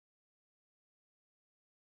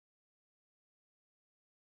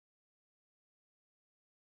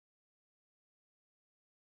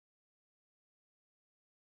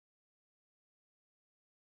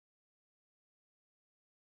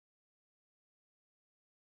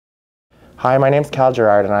Hi, my name's Cal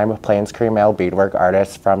Gerard, and I'm a Plains Cree male beadwork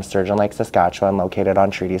artist from Sturgeon Lake, Saskatchewan, located on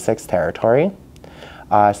Treaty 6 territory.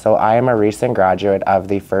 So I am a recent graduate of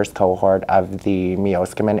the first cohort of the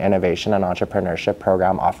Meoskimen Innovation and Entrepreneurship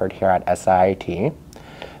program offered here at SIIT.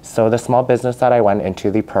 So the small business that I went into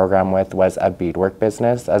the program with was a beadwork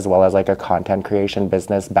business, as well as like a content creation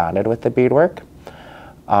business banded with the beadwork.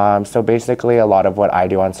 So basically a lot of what I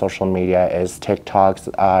do on social media is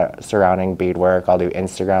TikToks surrounding beadwork. I'll do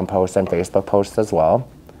Instagram posts and Facebook posts as well.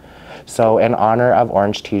 So in honor of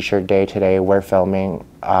Orange T-shirt Day today, we're filming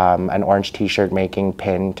an orange T-shirt making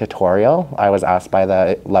pin tutorial. I was asked by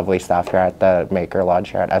the lovely staff here at the Maker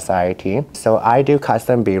Lodge here at SIIT. So I do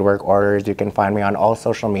custom beadwork orders. You can find me on all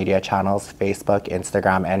social media channels, Facebook,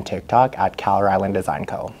 Instagram, and TikTok at Cal Ryland Design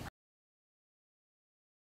Co.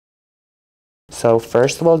 So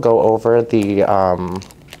first we'll go over the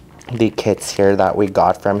kits here that we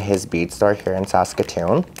got from his bead store here in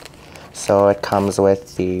Saskatoon. So it comes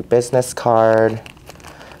with the business card,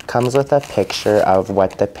 comes with a picture of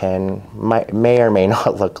what the pin may or may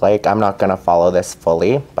not look like. I'm not gonna follow this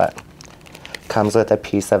fully, but comes with a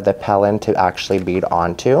piece of the pellin to actually bead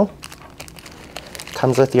onto.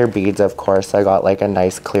 Comes with your beads, of course. I got like a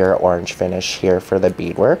nice clear orange finish here for the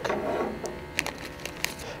beadwork.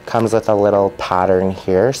 Comes with a little pattern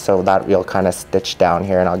here, so that you'll kind of stitch down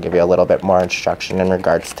here, and I'll give you a little bit more instruction in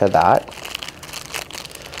regards to that.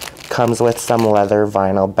 Comes with some leather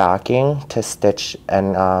vinyl backing to stitch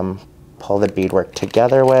and pull the beadwork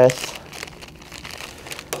together with.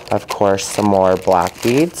 Of course, some more black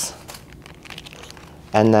beads.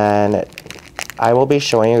 And then I will be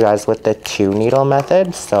showing you guys with the 2-needle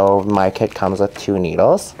method. So my kit comes with 2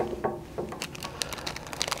 needles.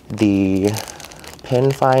 The pin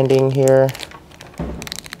finding here,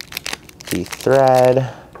 the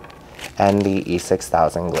thread, and the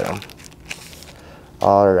E6000 glue.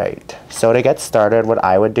 Alright, so to get started, what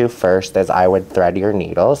I would do first is I would thread your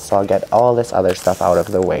needles. So I'll get all this other stuff out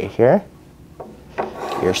of the way here.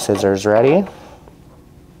 Your scissors ready.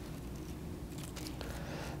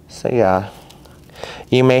 So yeah,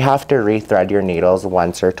 you may have to rethread your needles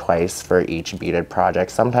once or twice for each beaded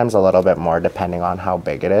project, sometimes a little bit more depending on how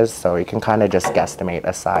big it is. So you can kind of just guesstimate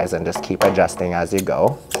a size and just keep adjusting as you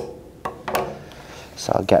go.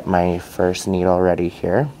 So I'll get my first needle ready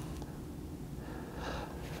here.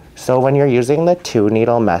 So when you're using the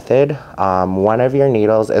 2-needle method, one of your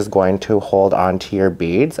needles is going to hold onto your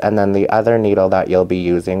beads, and then the other needle that you'll be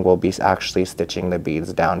using will be actually stitching the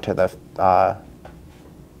beads down to the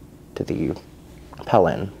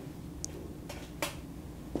pellin.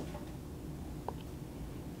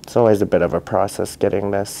 It's always a bit of a process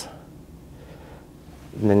getting the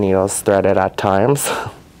needles threaded at times.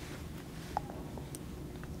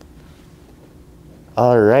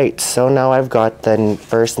 Alright, so now I've got the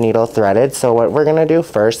first needle threaded. So what we're going to do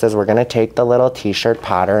first is we're going to take the little t-shirt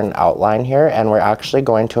pattern outline here, and we're actually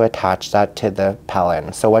going to attach that to the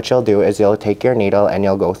pellin. So what you'll do is you'll take your needle and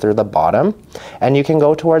you'll go through the bottom, and you can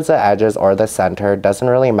go towards the edges or the center. It doesn't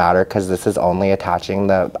really matter because this is only attaching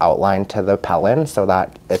the outline to the pellin so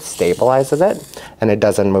that it stabilizes it and it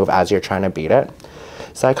doesn't move as you're trying to bead it.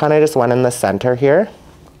 So I kind of just went in the center here.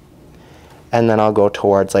 And then I'll go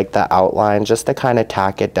towards like the outline just to kind of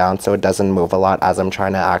tack it down so it doesn't move a lot as I'm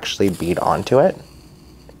trying to actually bead onto it.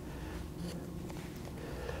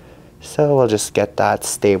 So we'll just get that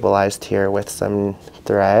stabilized here with some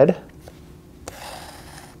thread.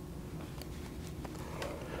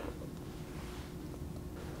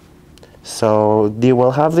 So you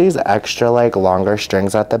will have these extra like longer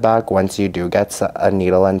strings at the back once you do get a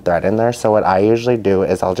needle and thread in there. So what I usually do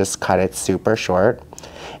is I'll just cut it super short.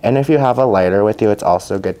 And if you have a lighter with you, it's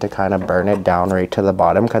also good to kind of burn it down right to the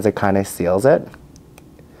bottom because it kind of seals it.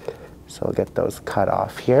 So I'll get those cut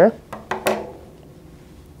off here.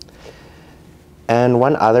 And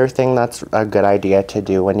one other thing that's a good idea to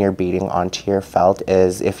do when you're beading onto your felt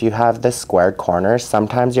is if you have the squared corners,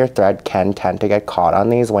 sometimes your thread can tend to get caught on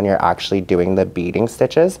these when you're actually doing the beading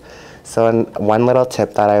stitches. So one little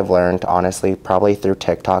tip that I've learned, honestly, probably through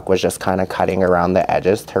TikTok, was just kind of cutting around the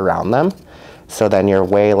edges to round them. So then you're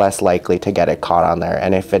way less likely to get it caught on there.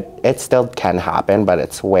 And if it still can happen, but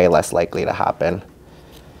it's way less likely to happen.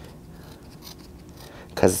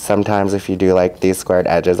 Because sometimes if you do like these squared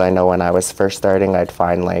edges, I know when I was first starting, I'd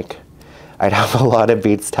find like, I'd have a lot of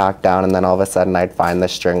beads tacked down, and then all of a sudden I'd find the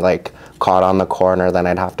string like caught on the corner, then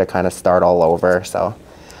I'd have to kind of start all over. So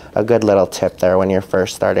a good little tip there when you're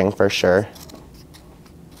first starting for sure.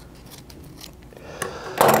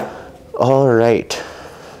 All right.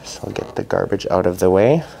 I'll get the garbage out of the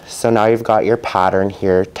way. So now you've got your pattern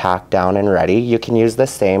here tacked down and ready. You can use the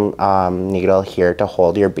same needle here to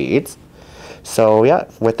hold your beads. So yeah,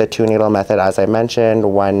 with the 2-needle method, as I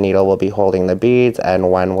mentioned, 1 needle will be holding the beads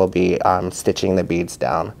and 1 will be stitching the beads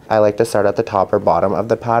down. I like to start at the top or bottom of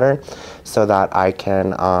the pattern so that I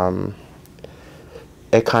can,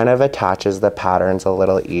 it kind of attaches the patterns a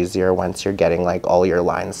little easier once you're getting like all your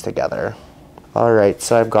lines together. Alright,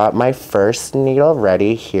 so I've got my first needle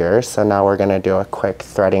ready here, so now we're going to do a quick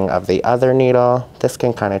threading of the other needle. This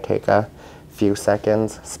can kind of take a few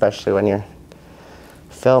seconds, especially when you're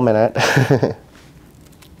filming it.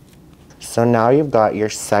 So now you've got your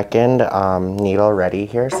second needle ready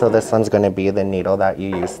here, so this one's going to be the needle that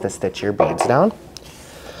you use to stitch your beads down.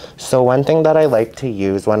 So one thing that I like to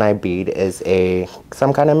use when I bead is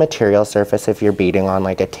some kind of material surface if you're beading on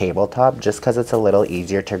like a tabletop, just because it's a little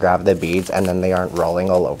easier to grab the beads and then they aren't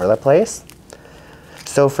rolling all over the place.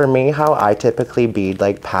 So for me, how I typically bead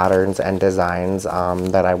like patterns and designs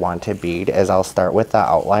that I want to bead is I'll start with the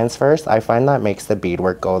outlines first. I find that makes the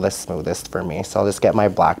beadwork go the smoothest for me. So I'll just get my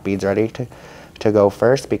black beads ready to go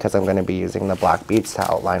first because I'm going to be using the black beads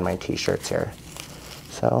to outline my t-shirts here.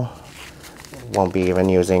 So won't be even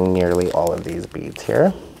using nearly all of these beads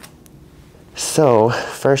here. So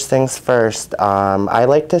first things first, I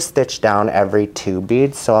like to stitch down every 2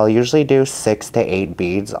 beads, so I'll usually do 6 to 8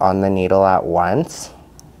 beads on the needle at once,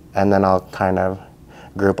 and then I'll kind of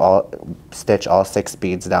stitch all 6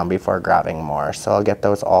 beads down before grabbing more. So I'll get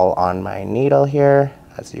those all on my needle here,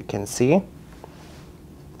 as you can see.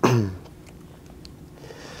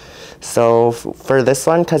 So for this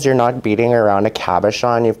one, because you're not beading around a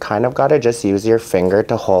cabochon, you've kind of got to just use your finger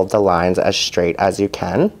to hold the lines as straight as you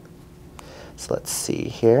can. So let's see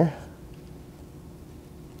here.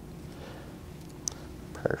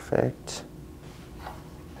 Perfect.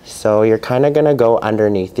 So you're kind of going to go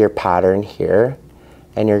underneath your pattern here,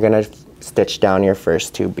 and you're going to stitch down your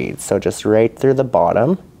first 2 beads. So just right through the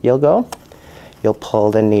bottom you'll go. You'll pull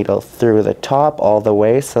the needle through the top all the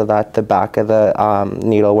way so that the back of the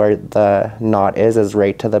needle where the knot is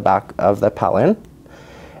right to the back of the pellin.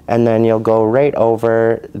 And then you'll go right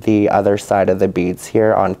over the other side of the beads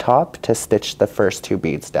here on top to stitch the first 2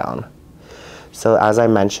 beads down. So as I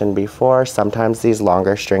mentioned before, sometimes these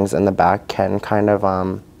longer strings in the back can kind of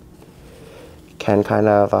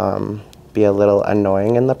be a little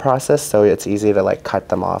annoying in the process, so it's easy to like cut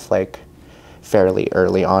them off like fairly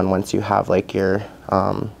early on once you have like your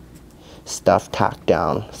stuff tacked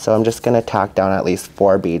down. So I'm just going to tack down at least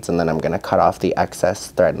 4 beads and then I'm going to cut off the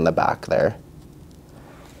excess thread in the back there.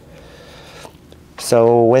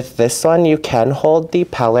 So with this one, you can hold the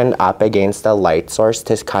pellin up against a light source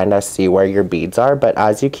to kind of see where your beads are, but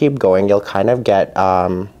as you keep going, you'll kind of get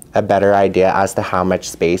a better idea as to how much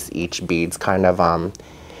space each beads kind of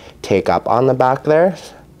take up on the back there.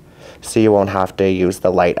 So you won't have to use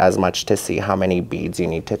the light as much to see how many beads you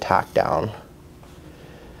need to tack down.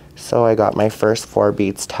 So I got my first 4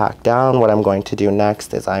 beads tacked down. What I'm going to do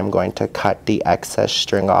next is I'm going to cut the excess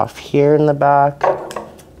string off here in the back,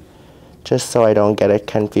 just so I don't get it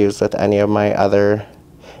confused with any of my other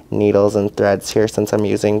needles and threads here since I'm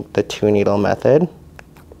using the 2-needle method.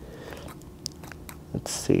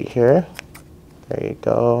 Let's see here. There you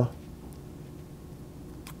go.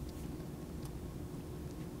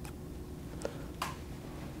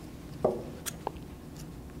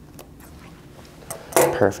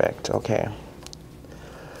 Perfect, okay.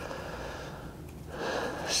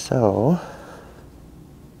 So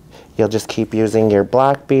you'll just keep using your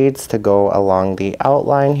black beads to go along the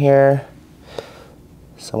outline here.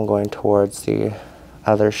 So I'm going towards the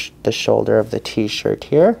shoulder of the t-shirt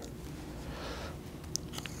here.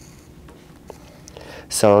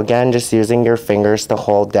 So again, just using your fingers to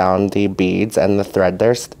hold down the beads and the thread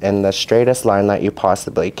there in the straightest line that you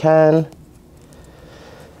possibly can.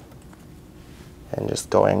 And just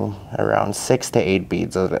going around 6 to 8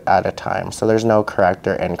 beads at a time. So there's no correct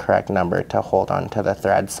or incorrect number to hold on to the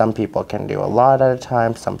thread. Some people can do a lot at a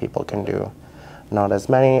time, some people can do not as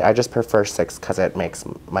many. I just prefer 6 because it makes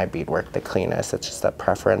my beadwork the cleanest. It's just a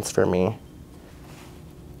preference for me.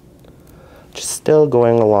 Just still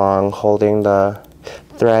going along, holding the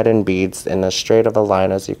thread and beads in as straight of a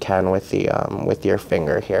line as you can with your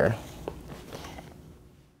finger here.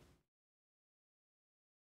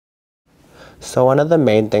 So one of the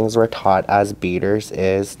main things we're taught as beaders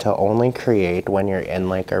is to only create when you're in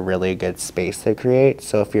like a really good space to create.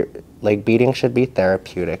 So if you're like, beading should be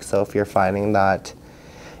therapeutic. So if you're finding that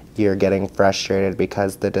you're getting frustrated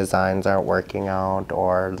because the designs aren't working out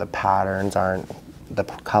or the patterns aren't, the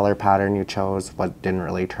color pattern you chose didn't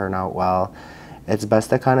really turn out well, it's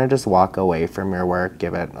best to kind of just walk away from your work,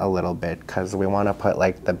 give it a little bit, because we want to put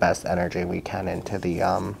like the best energy we can into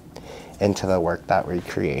the work that we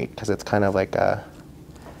create, because it's kind of like a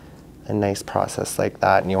a nice process like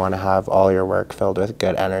that, and you want to have all your work filled with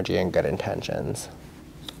good energy and good intentions.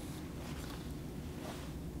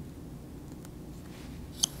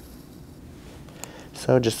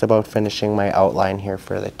 So just about finishing my outline here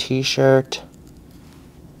for the t-shirt.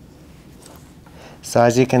 So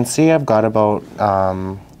as you can see, I've got about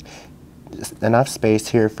enough space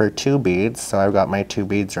here for 2 beads, so I've got my 2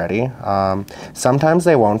 beads ready. Sometimes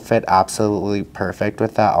they won't fit absolutely perfect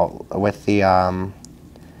with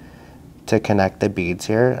to connect the beads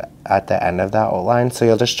here at the end of that outline. So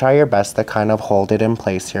you'll just try your best to kind of hold it in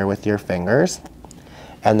place here with your fingers,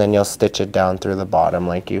 and then you'll stitch it down through the bottom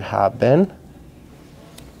like you have been.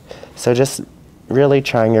 So just really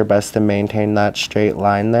trying your best to maintain that straight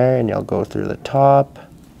line there, and you'll go through the top.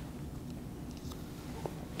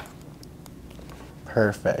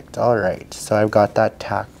 Perfect. All right, so I've got that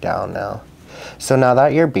tacked down now. So now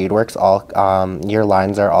that your beadwork's all, your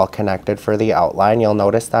lines are all connected for the outline, you'll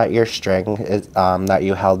notice that your string is, that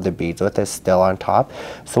you held the beads with is still on top.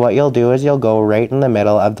 So what you'll do is you'll go right in the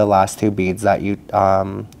middle of the last 2 beads that you,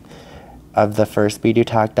 of the first bead you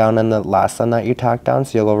tacked down and the last one that you tacked down.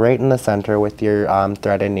 So you'll go right in the center with your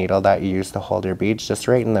thread and needle that you used to hold your beads, just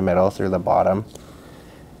right in the middle through the bottom.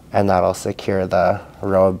 And that'll secure the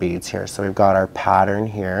row of beads here. So we've got our pattern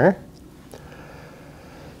here.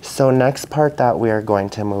 So next part that we are going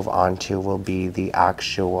to move on to will be the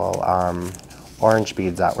actual orange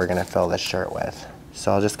beads that we're going to fill this shirt with.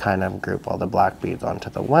 So I'll just kind of group all the black beads onto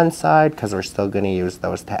the one side, because we're still going to use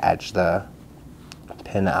those to edge the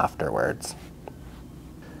pin afterwards.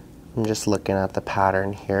 I'm just looking at the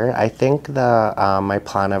pattern here. I think my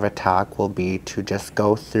plan of attack will be to just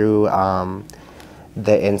go through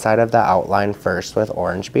the inside of the outline first with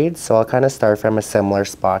orange beads. So I'll kind of start from a similar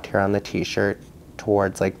spot here on the t-shirt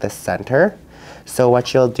towards like the center. So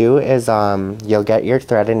what you'll do is you'll get your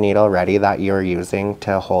thread and needle ready that you're using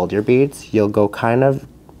to hold your beads. You'll go kind of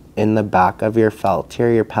in the back of your felt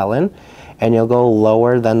here, your pellin, and you'll go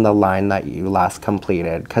lower than the line that you last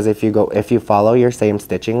completed. Because if you follow your same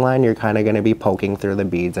stitching line, you're kind of going to be poking through the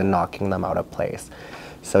beads and knocking them out of place.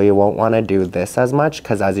 So you won't want to do this as much,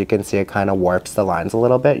 because as you can see, it kind of warps the lines a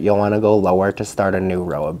little bit. You'll want to go lower to start a new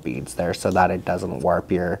row of beads there, so that it doesn't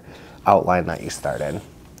warp your outline that you started.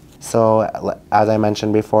 So as I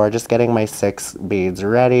mentioned before, just getting my 6 beads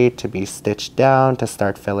ready to be stitched down to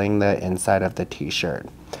start filling the inside of the t-shirt.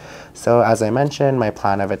 So as I mentioned, my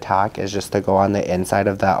plan of attack is just to go on the inside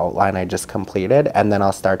of that outline I just completed, and then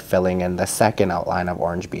I'll start filling in the second outline of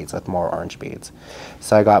orange beads with more orange beads.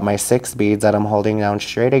 So I got my 6 beads that I'm holding down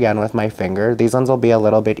straight again with my finger. These ones will be a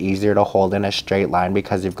little bit easier to hold in a straight line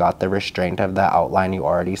because you've got the restraint of the outline you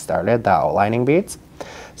already started, the outlining beads.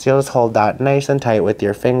 So you'll just hold that nice and tight with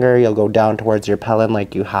your finger. You'll go down towards your pellin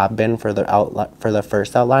like you have been for the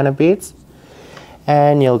first outline of beads,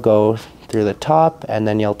 and you'll go through the top, and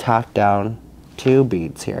then you'll tack down 2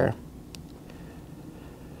 beads here.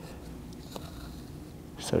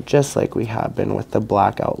 So just like we have been with the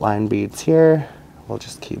black outline beads here, we'll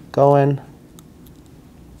just keep going.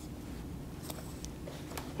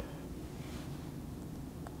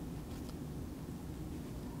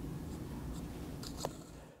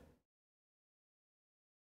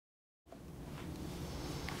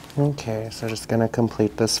 Okay, so just gonna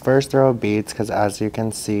complete this first row of beads, because as you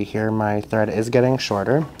can see here, my thread is getting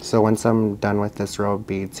shorter. So once I'm done with this row of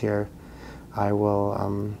beads here, I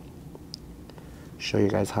will show you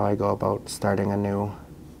guys how I go about starting a new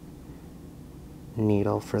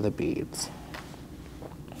needle for the beads.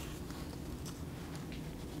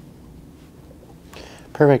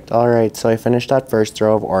 Perfect. All right, so I finished that first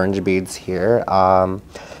row of orange beads here.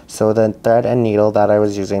 So the thread and needle that I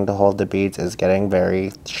was using to hold the beads is getting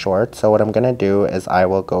very short. So what I'm going to do is I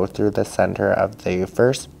will go through the center of the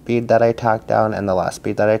first bead that I tacked down and the last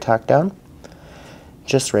bead that I tacked down,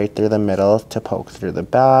 just right through the middle to poke through the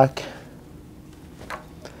back.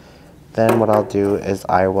 Then what I'll do is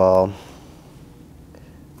I will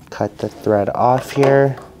cut the thread off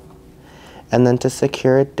here, and then to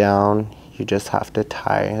secure it down, you just have to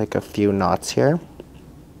tie like a few knots here.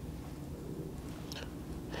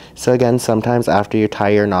 So again, sometimes after you tie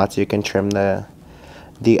your knots, you can trim the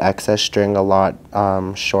excess string a lot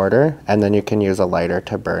shorter, and then you can use a lighter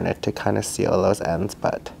to burn it to kind of seal those ends,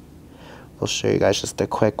 but we'll show you guys just a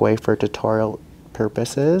quick way for tutorial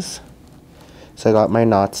purposes. So I got my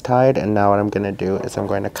knots tied, and now what I'm going to do is I'm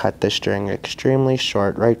going to cut the string extremely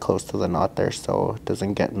short, right close to the knot there, so it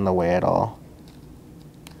doesn't get in the way at all.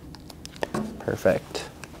 Perfect.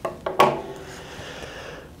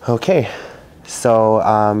 Okay.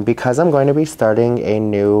 So because I'm going to be starting a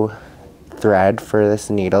new thread for this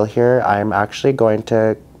needle here, I'm actually going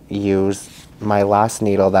to use my last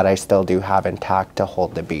needle that I still do have intact to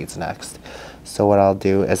hold the beads next. So what I'll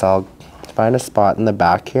do is I'll find a spot in the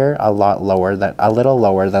back here, a little lower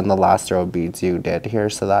than the last row of beads you did here,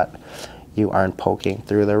 so that you aren't poking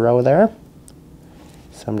through the row there.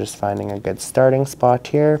 So I'm just finding a good starting spot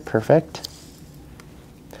here. Perfect.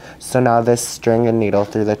 So now this string and needle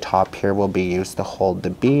through the top here will be used to hold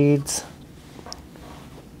the beads,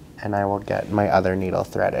 and I will get my other needle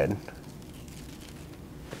threaded.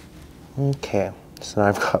 Okay, so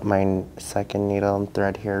I've got my second needle and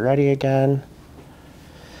thread here ready again.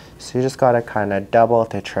 So you just gotta kind of double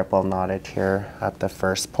to triple knot it here at the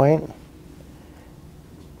first point.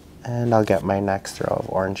 And I'll get my next row of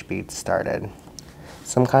orange beads started.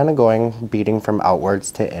 So I'm kind of beading from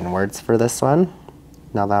outwards to inwards for this one,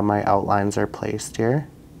 now that my outlines are placed here.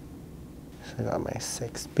 So I got my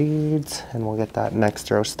 6 beads, and we'll get that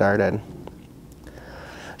next row started.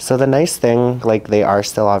 So the nice thing, like, they are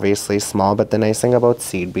still obviously small, but the nice thing about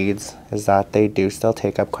seed beads is that they do still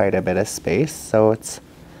take up quite a bit of space, so it's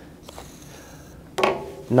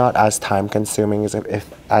not as time consuming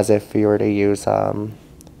as if you were to use a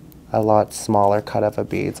lot smaller cut of a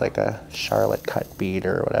beads, like a Charlotte cut bead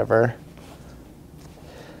or whatever.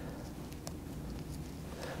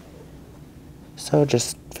 So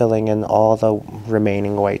just filling in all the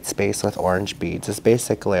remaining white space with orange beads is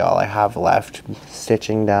basically all I have left,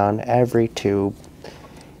 stitching down every 2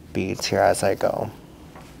 beads here as I go.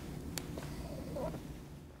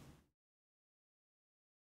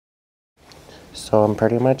 So I'm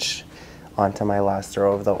pretty much onto my last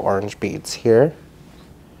row of the orange beads here.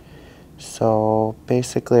 So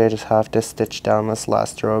basically I just have to stitch down this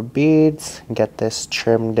last row of beads, get this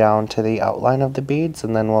trimmed down to the outline of the beads,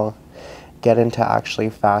 and then we'll get into actually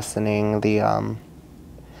fastening the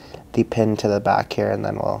pin to the back here, and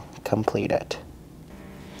then we'll complete it.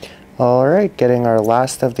 Alright, getting our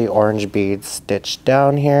last of the orange beads stitched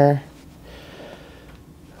down here.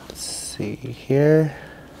 Let's see here.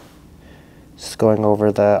 Just going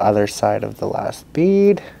over the other side of the last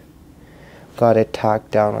bead. Got it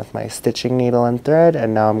tacked down with my stitching needle and thread,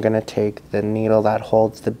 and now I'm going to take the needle that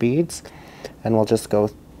holds the beads, and we'll just go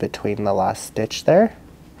between the last stitch there,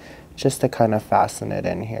 just to kind of fasten it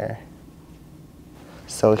in here.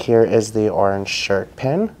 So here is the orange shirt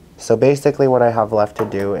pin. So basically what I have left to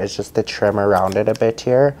do is just to trim around it a bit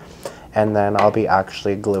here, and then I'll be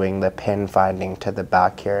actually gluing the pin finding to the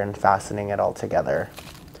back here and fastening it all together.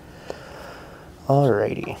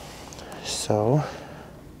 Alrighty, so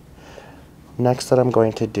next what I'm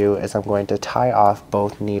going to do is I'm going to tie off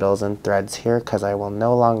both needles and threads here, because I will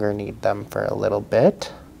no longer need them for a little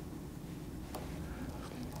bit.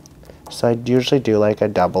 So I usually do like a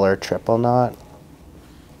double or triple knot.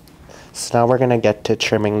 So now we're going to get to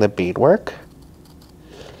trimming the beadwork.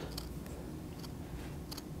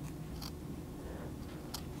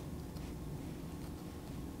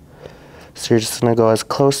 So you're just going to go as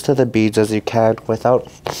close to the beads as you can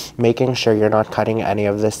without making sure you're not cutting any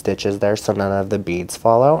of the stitches there so none of the beads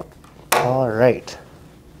fall out. Alright,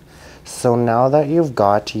 so now that you've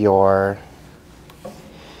got your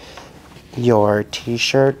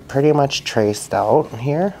t-shirt pretty much traced out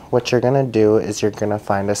here, what you're going to do is you're going to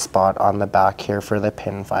find a spot on the back here for the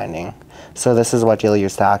pin finding. So this is what you'll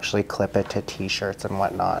use to actually clip it to t-shirts and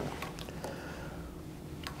whatnot.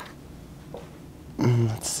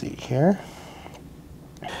 Let's see here.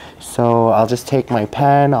 So I'll just take my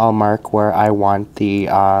pen, I'll mark where I want the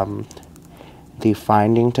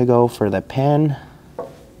finding to go for the pin.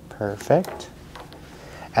 Perfect.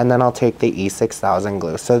 And then I'll take the E6000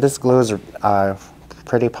 glue. So this glue is a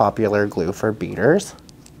pretty popular glue for beaders.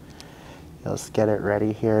 You'll just get it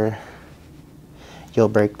ready here. You'll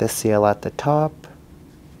break the seal at the top.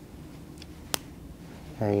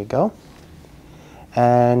 There you go.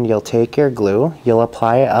 And you'll take your glue, you'll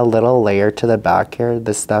apply a little layer to the back here.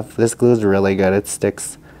 This glue is really good. It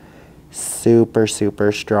sticks super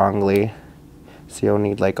strongly, so you'll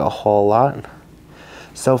need like a whole lot.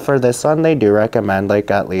 So for this one, they do recommend like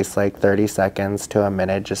at least like 30 seconds to a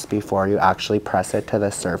minute just before you actually press it to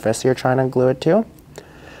the surface you're trying to glue it to.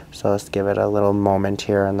 So let's give it a little moment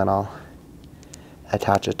here, and then I'll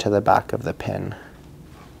attach it to the back of the pin.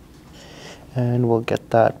 And we'll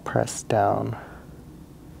get that pressed down.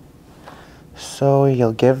 So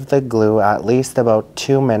you'll give the glue at least about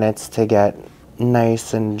 2 minutes to get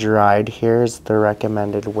nice and dried. Here's the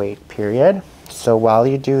recommended wait period. So while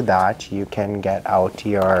you do that, you can get out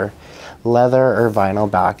your leather or vinyl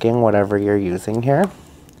backing, whatever you're using here.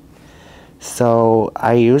 So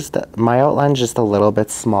I used, my outline just a little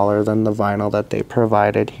bit smaller than the vinyl that they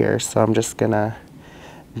provided here. So I'm just gonna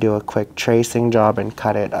do a quick tracing job and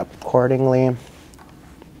cut it up accordingly.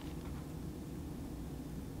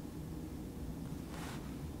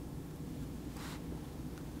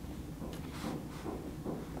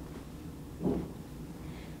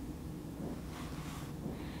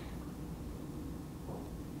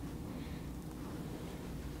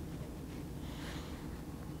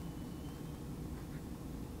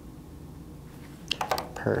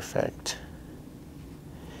 Perfect.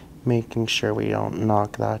 Making sure we don't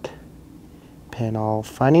knock that pin all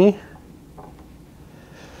funny.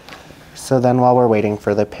 So then while we're waiting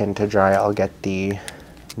for the pin to dry, I'll get the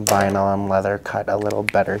vinyl and leather cut a little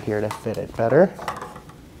better here to fit it better.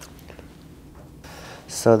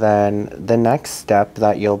 So then the next step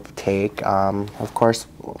that you'll take, of course,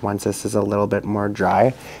 once this is a little bit more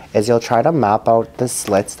dry, is you'll try to map out the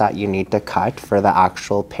slits that you need to cut for the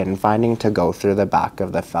actual pin finding to go through the back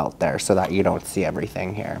of the felt there so that you don't see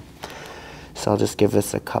everything here. So I'll just give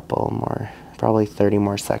this a couple more, probably 30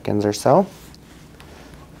 more seconds or so.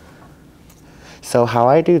 So how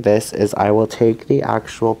I do this is I will take the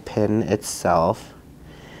actual pin itself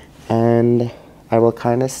and I will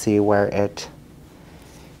kind of see where it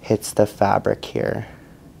hits the fabric here.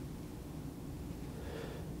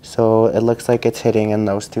 So it looks like it's hitting in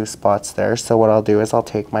those two spots there. So what I'll do is I'll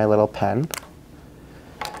take my little pen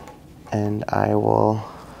and I will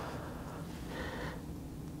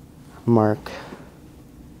mark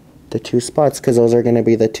the two spots because those are going to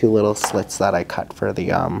be the two little slits that I cut for the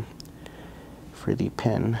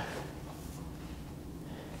pin.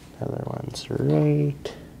 Other one's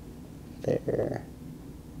right there.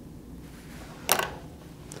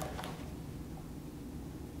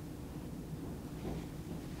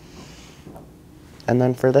 And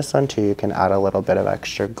then for this one too, you can add a little bit of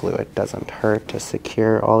extra glue. It doesn't hurt to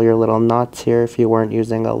secure all your little knots here if you weren't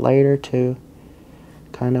using a lighter to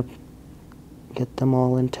kind of get them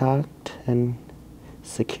all intact and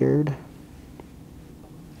secured.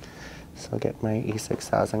 So I'll get my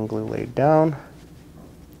E6000 glue laid down.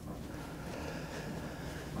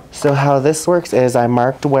 So how this works is I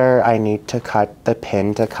marked where I need to cut the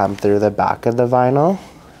pin to come through the back of the vinyl.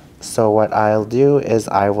 So what I'll do is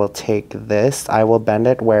I will take this, I will bend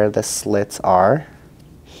it where the slits are,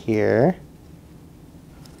 here.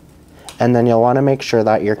 And then you'll want to make sure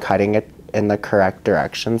that you're cutting it in the correct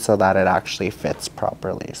direction so that it actually fits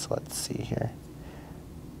properly. So let's see here.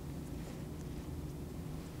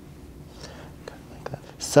 Like that.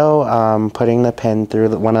 So putting the pin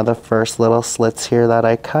through one of the first little slits here that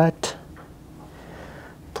I cut,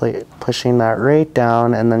 pushing that right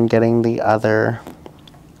down and then getting the other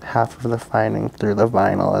half of the finding through the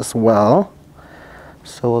vinyl as well.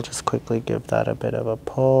 So we'll just quickly give that a bit of a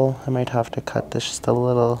pull. I might have to cut this just a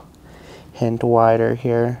little hint wider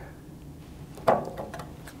here.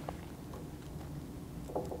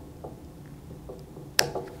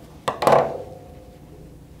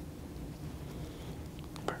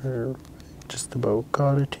 Perfect. Just about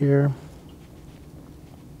got it here.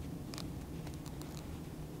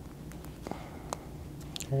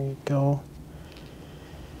 There you go.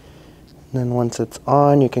 And then once it's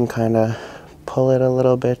on, you can kind of pull it a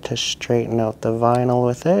little bit to straighten out the vinyl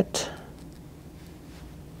with it.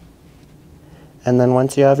 And then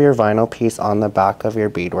once you have your vinyl piece on the back of your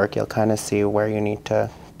beadwork, you'll kind of see where you need to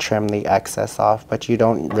trim the excess off, but you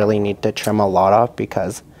don't really need to trim a lot off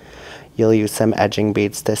because you'll use some edging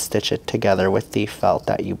beads to stitch it together with the felt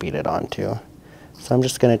that you bead it onto. So I'm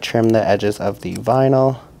just going to trim the edges of the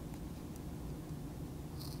vinyl.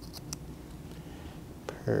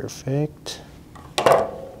 Perfect.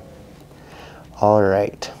 All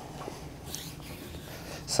right.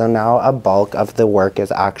 So now a bulk of the work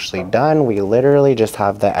is actually done. We literally just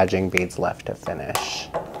have the edging beads left to finish.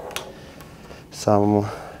 So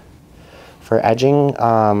for edging,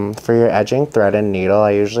 for your edging thread and needle,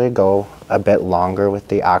 I usually go a bit longer with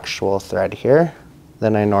the actual thread here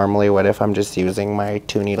than I normally would if I'm just using my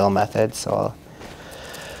 2-needle method. So I'll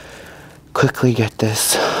quickly get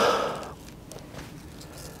this.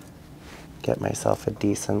 Get myself a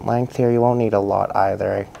decent length here. You won't need a lot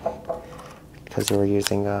either because we're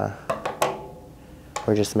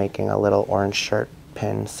just making a little orange shirt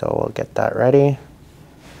pin, so we'll get that ready.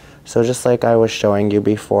 So just like I was showing you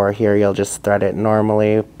before here, you'll just thread it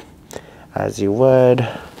normally as you would.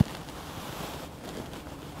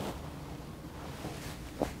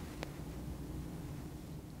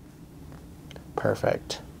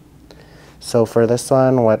 Perfect. So for this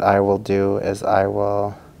one, what I will do is I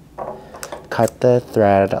will cut the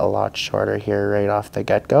thread a lot shorter here right off the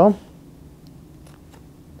get-go.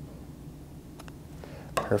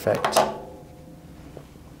 Perfect.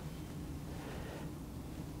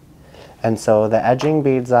 And so the edging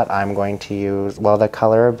beads that I'm going to use, well, the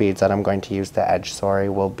color of beads that I'm going to use to edge,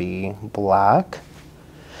 will be black,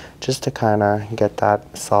 just to kind of get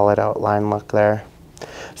that solid outline look there.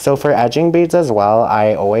 So for edging beads as well,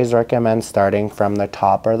 I always recommend starting from the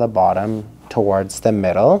top or the bottom towards the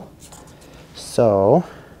middle. So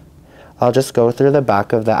I'll just go through the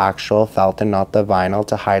back of the actual felt and not the vinyl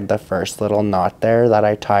to hide the first little knot there that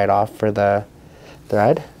I tied off for the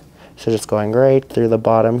thread. So just going right through the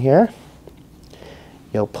bottom here.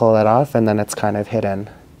 You'll pull it off and then it's kind of hidden.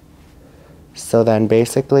 So then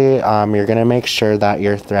basically you're gonna make sure that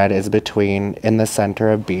your thread is in the center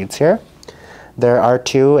of beads here. There are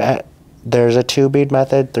there's a 2 bead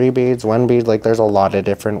method, 3 beads, 1 bead, like there's a lot of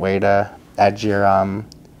different way to edge your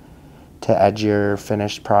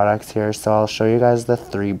finished products here. So I'll show you guys the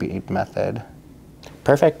 3 bead method.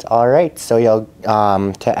 Perfect. All right, so you'll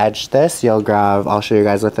to edge this, I'll show you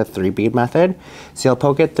guys with the 3 bead method. So you'll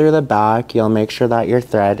poke it through the back. You'll make sure that your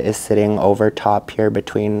thread is sitting over top here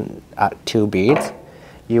between 2 beads.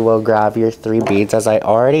 You will grab your 3 beads as I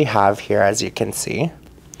already have here, as you can see.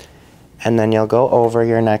 And then you'll go over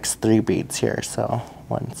your next 3 beads here. So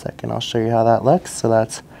 1 second, I'll show you how that looks. So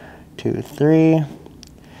that's 2, 3.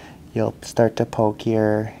 You'll start to poke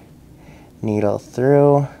your needle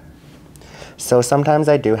through. So sometimes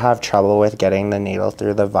I do have trouble with getting the needle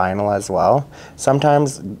through the vinyl as well.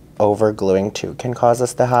 Sometimes over gluing too can cause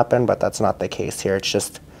this to happen, but that's not the case here. It's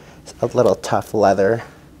just a little tough leather.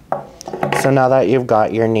 So now that you've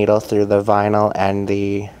got your needle through the vinyl and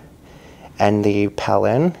the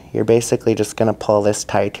pellin, you're basically just gonna pull this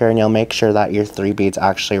tight here, and you'll make sure that your 3 beads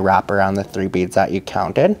actually wrap around the 3 beads that you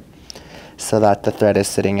counted, so that the thread is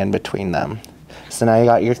sitting in between them. So now you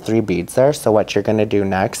got your 3 beads there. So what you're gonna do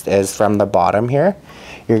next is from the bottom here,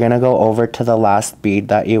 you're gonna go over to the last bead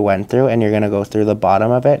that you went through, and you're gonna go through the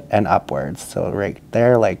bottom of it and upwards. So right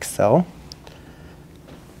there, like so.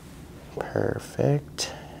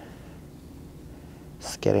 Perfect.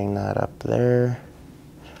 Just getting that up there.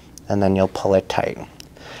 And then you'll pull it tight.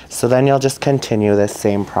 So then you'll just continue this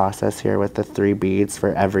same process here with the 3 beads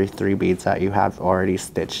for every 3 beads that you have already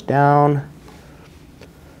stitched down.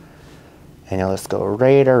 And you'll just go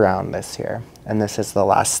right around this here. And this is the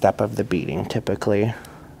last step of the beading typically,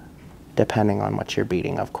 depending on what you're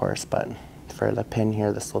beading, of course, but for the pin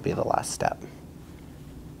here, this will be the last step.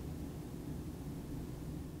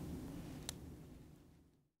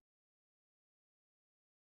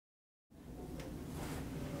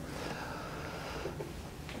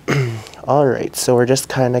 All right, so we're just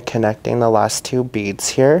kind of connecting the last 2 beads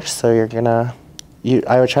here. So you're gonna,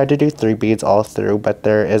 I would try to do 3 beads all through, but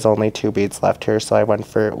there is only 2 beads left here, so I went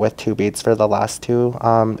with 2 beads for the last 2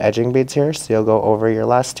 edging beads here. So you'll go over your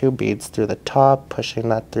last 2 beads through the top, pushing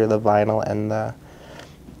that through the vinyl and the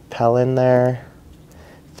pellin there,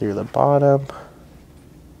 through the bottom.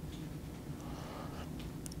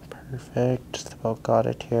 Perfect, just about got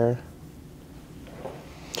it here.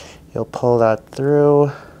 You'll pull that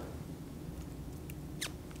through.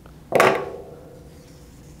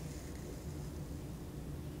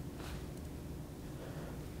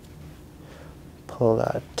 Pull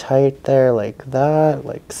that tight there like that,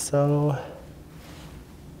 like so.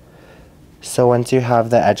 So once you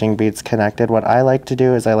have the edging beads connected, what I like to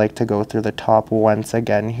do is I like to go through the top once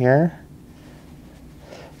again here,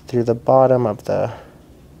 through the bottom of the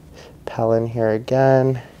pellin here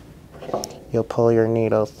again. You'll pull your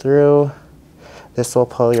needle through. This will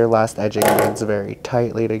pull your last edging beads very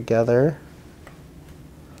tightly together.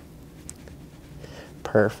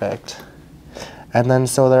 Perfect. And then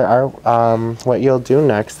so there are, what you'll do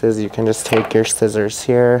next is you can just take your scissors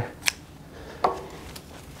here,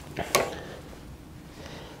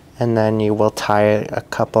 and then you will tie a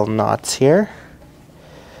couple knots here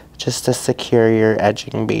just to secure your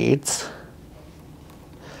edging beads.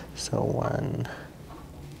 So 1,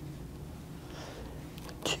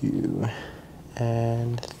 2,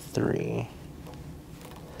 and 3.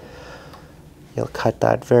 You'll cut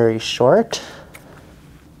that very short.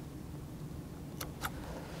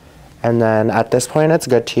 And then at this point, it's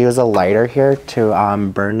good to use a lighter here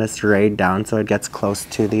to burn this right down so it gets close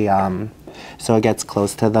to the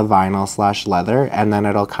vinyl / leather, and then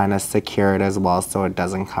it'll kind of secure it as well so it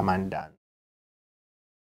doesn't come undone.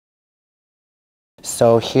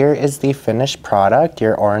 So here is the finished product,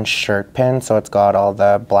 your orange shirt pin. So it's got all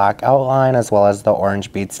the black outline as well as the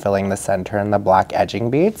orange beads filling the center and the black edging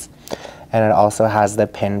beads. And it also has the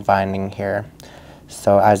pin finding here.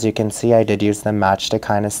 So as you can see, I did use the match to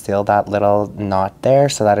kind of seal that little knot there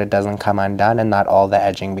so that it doesn't come undone and that all the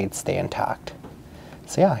edging beads stay intact.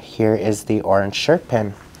 So yeah, here is the orange shirt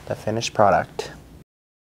pin, the finished product.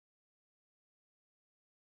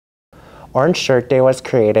 Orange Shirt Day was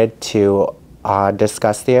created to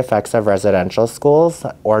discuss the effects of residential schools.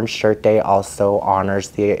 Orange Shirt Day also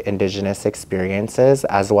honors the Indigenous experiences,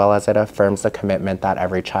 as well as it affirms the commitment that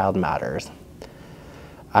every child matters.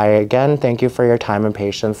 I again thank you for your time and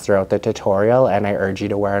patience throughout the tutorial, and I urge you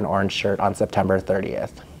to wear an orange shirt on September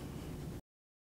 30th.